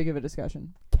as big of a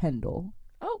discussion. Kendall.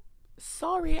 Oh,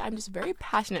 sorry. I'm just very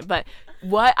passionate. But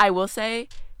what I will say,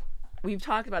 we've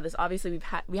talked about this. Obviously,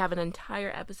 we have an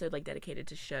entire episode like dedicated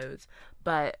to shows.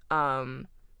 But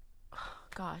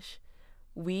gosh,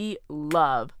 we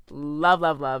love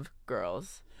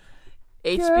Girls.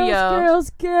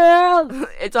 HBO. Girls.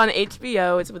 It's on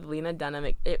HBO. It's with Lena Dunham.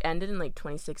 It ended in like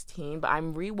 2016, but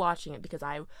I'm rewatching it because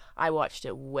I watched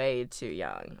it way too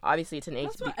young. Obviously, it's an HBO.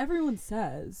 That's what everyone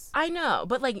says. I know,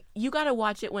 but like you gotta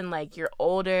watch it when like you're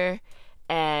older,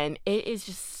 and it is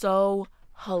just so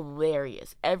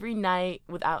hilarious. Every night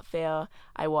without fail,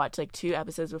 I watch like 2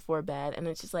 episodes before bed, and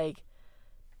it's just like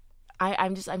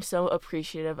I'm so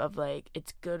appreciative of like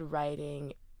it's good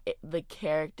writing. The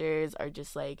characters are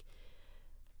just like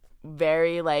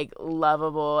very like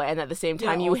lovable, and at the same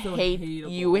time you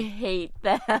hate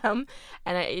them,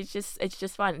 and it's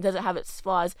just fun. It doesn't have its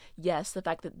flaws. Yes, the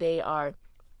fact that they are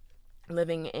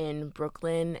living in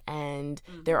Brooklyn and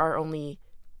there are only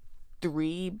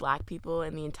 3 black people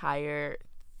in the entire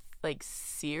like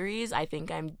series.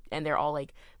 And they're all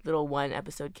like little 1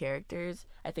 episode characters.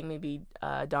 I think maybe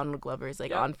Donald Glover is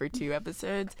like on for 2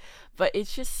 episodes, but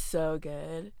it's just so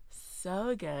good.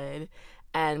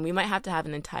 And we might have to have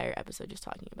an entire episode just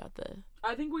talking about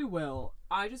I think we will.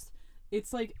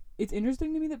 It's like, it's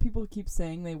interesting to me that people keep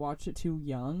saying they watched it too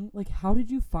young. Like, how did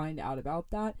you find out about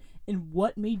that? And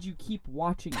what made you keep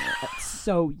watching it at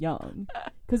so young?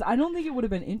 Because I don't think it would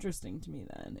have been interesting to me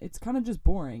then. It's kind of just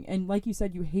boring. And like you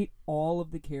said, you hate all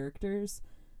of the characters.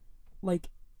 Like,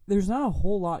 there's not a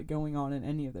whole lot going on in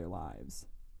any of their lives.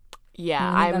 Yeah,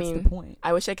 I mean, that's the point.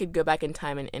 I wish I could go back in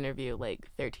time and interview like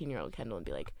 13-year-old Kendall and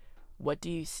be like, what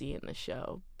do you see in the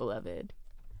show, beloved?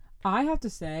 I have to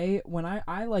say, when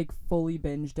I like fully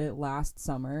binged it last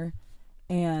summer,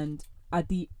 and at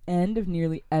the end of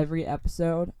nearly every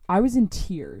episode, I was in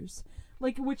tears.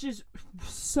 Like, which is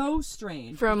so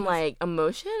strange. From like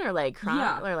emotion or like crying?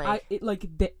 Yeah, or like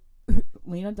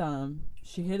Lena Dunham,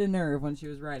 she hit a nerve when she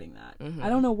was writing that. Mm-hmm. I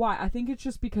don't know why. I think it's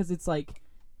just because it's like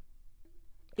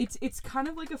it's kind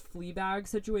of like a Fleabag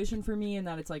situation for me, in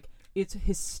that it's like it's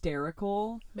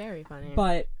hysterical, very funny,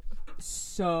 but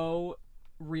so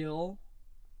real.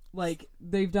 Like,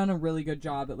 they've done a really good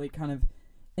job at like kind of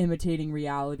imitating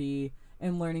reality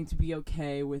and learning to be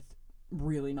okay with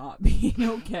really not being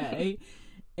okay.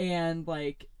 And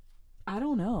like, I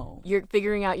don't know, you're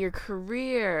figuring out your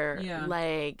career. Yeah.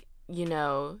 Like, you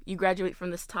know, you graduate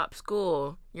from this top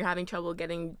school, you're having trouble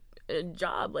getting a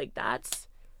job. Like, that's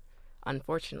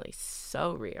unfortunately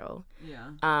so real.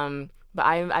 Yeah. But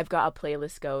I've got a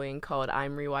playlist going called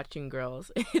I'm Rewatching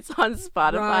Girls. It's on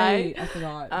Spotify. Right, I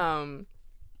forgot.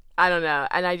 I don't know.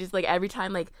 And I just, like, every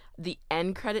time, like, the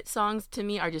end credit songs to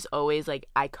me are just always, like,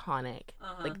 iconic.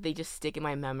 Uh-huh. Like, they just stick in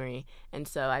my memory. And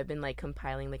so I've been, like,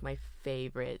 compiling, like, my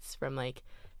favorites from, like,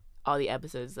 all the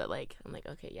episodes that, like, I'm like,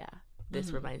 okay, yeah,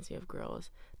 this reminds me of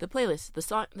Girls. The playlist, the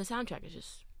soundtrack is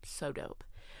just so dope.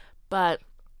 But,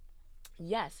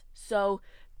 yes, so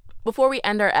before we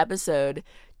end our episode,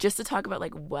 just to talk about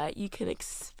like what you can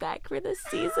expect for this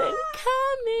season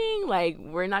coming. Like,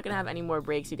 we're not gonna have any more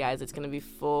breaks, you guys. It's gonna be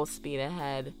full speed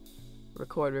ahead.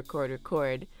 Record. We're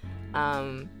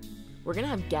gonna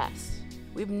have guests.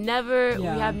 We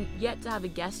haven't yet to have a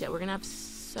guest yet. We're gonna have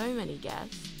so many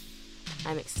guests.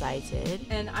 I'm excited.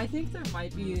 And I think there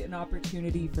might be an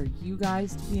opportunity for you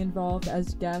guys to be involved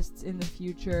as guests in the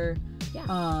future.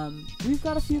 Yeah. We've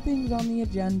got a few things on the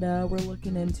agenda. We're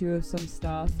looking into some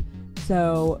stuff.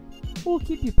 So we'll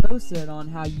keep you posted on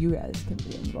how you guys can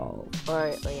be involved. Or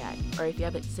if you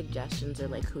have like, suggestions or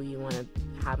like who you want to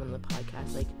have on the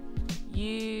podcast, like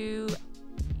you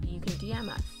can DM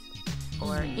us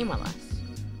or email us.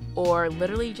 Or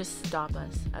literally just stop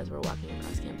us as we're walking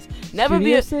across campus. Never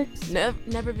be afraid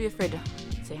to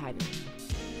say hi to me.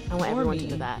 I want everyone to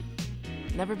know that.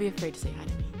 Never be afraid to say hi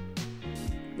to me.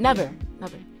 Never.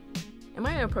 Am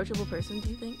I an approachable person, do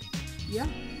you think? Yeah.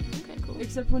 Okay. Okay, cool.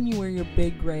 Except when you wear your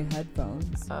big gray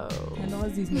headphones. Oh. Kendall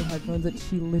has these new headphones that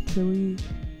she literally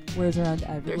wears around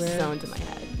everywhere. They're sewn to my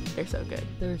head. They're so good.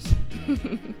 They're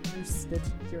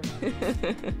stitched to your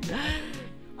head.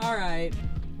 All right.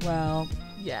 Well,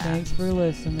 Yeah. thanks for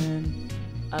listening.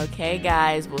 Okay,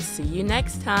 guys. We'll see you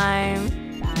next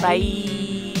time. Bye.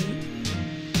 Bye.